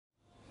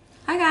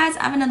guys,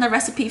 I have another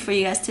recipe for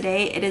you guys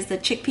today. It is the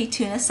chickpea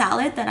tuna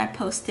salad that I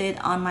posted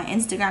on my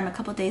Instagram a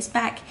couple days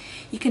back.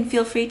 You can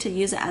feel free to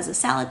use it as a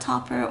salad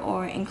topper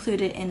or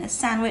include it in a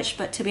sandwich,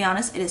 but to be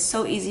honest, it is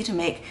so easy to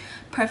make,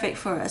 perfect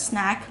for a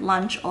snack,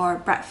 lunch, or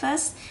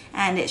breakfast,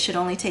 and it should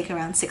only take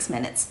around 6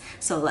 minutes.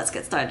 So let's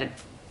get started.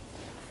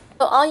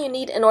 So all you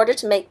need in order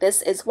to make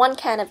this is 1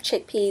 can of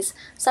chickpeas,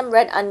 some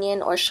red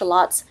onion or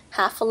shallots,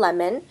 half a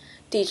lemon,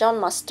 Dijon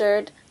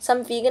mustard,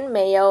 some vegan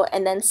mayo,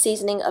 and then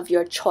seasoning of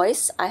your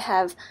choice. I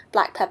have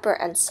black pepper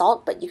and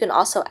salt, but you can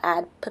also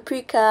add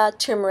paprika,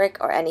 turmeric,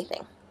 or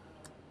anything.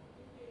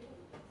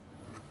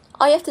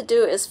 All you have to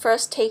do is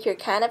first take your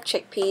can of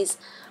chickpeas,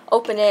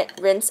 open it,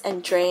 rinse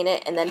and drain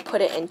it, and then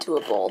put it into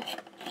a bowl.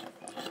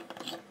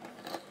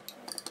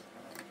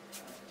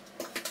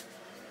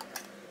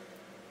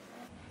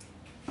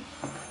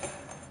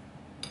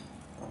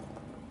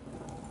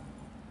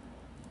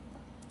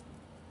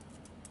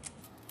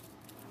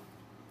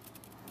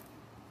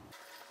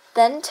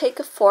 Then take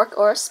a fork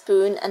or a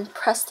spoon and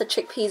press the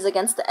chickpeas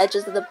against the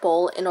edges of the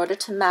bowl in order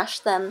to mash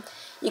them.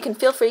 You can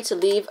feel free to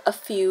leave a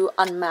few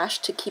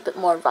unmashed to keep it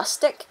more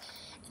rustic.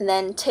 And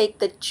then take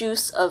the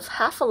juice of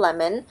half a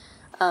lemon.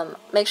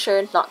 Make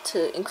sure not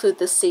to include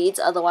the seeds,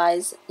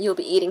 otherwise you'll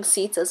be eating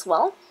seeds as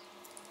well.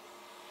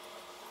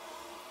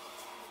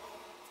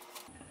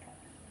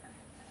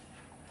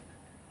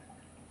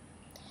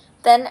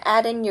 Then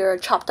add in your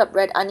chopped up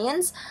red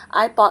onions.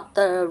 I bought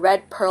the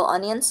red pearl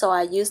onions, so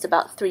I used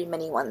about 3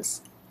 mini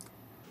ones.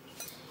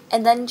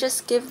 And then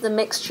just give the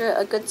mixture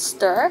a good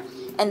stir,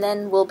 and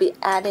then we'll be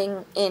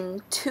adding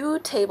in 2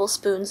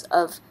 tablespoons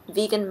of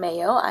vegan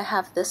mayo. I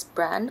have this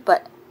brand,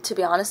 but to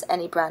be honest,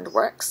 any brand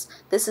works.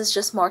 This is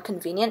just more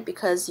convenient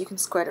because you can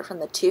squirt it from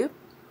the tube.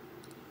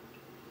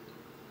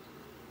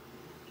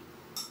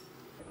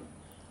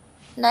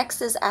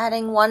 Next is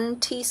adding 1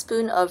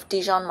 teaspoon of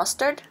Dijon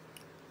mustard.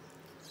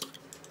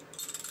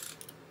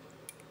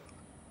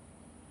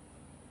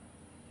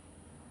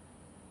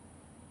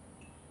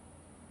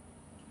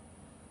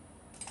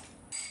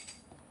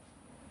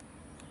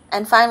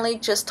 And finally,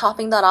 just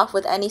topping that off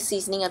with any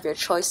seasoning of your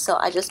choice, so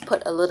I just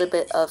put a little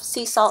bit of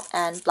sea salt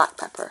and black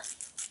pepper.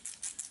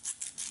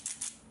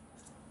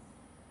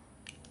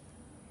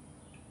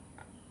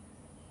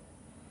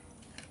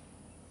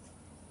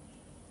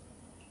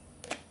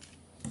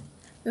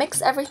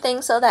 Mix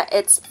everything so that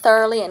it's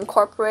thoroughly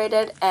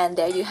incorporated, and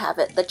there you have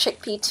it, the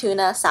chickpea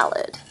tuna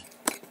salad.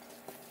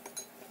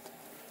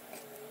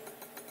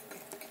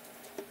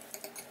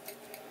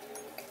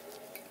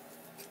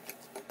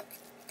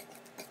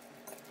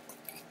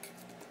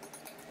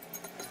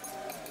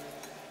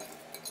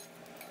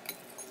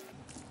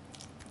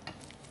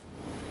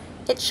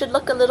 It should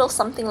look a little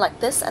something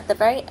like this at the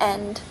very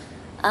end.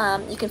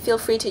 You can feel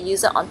free to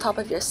use it on top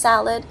of your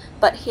salad,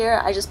 but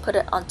here I just put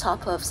it on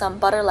top of some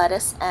butter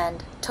lettuce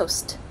and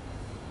toast.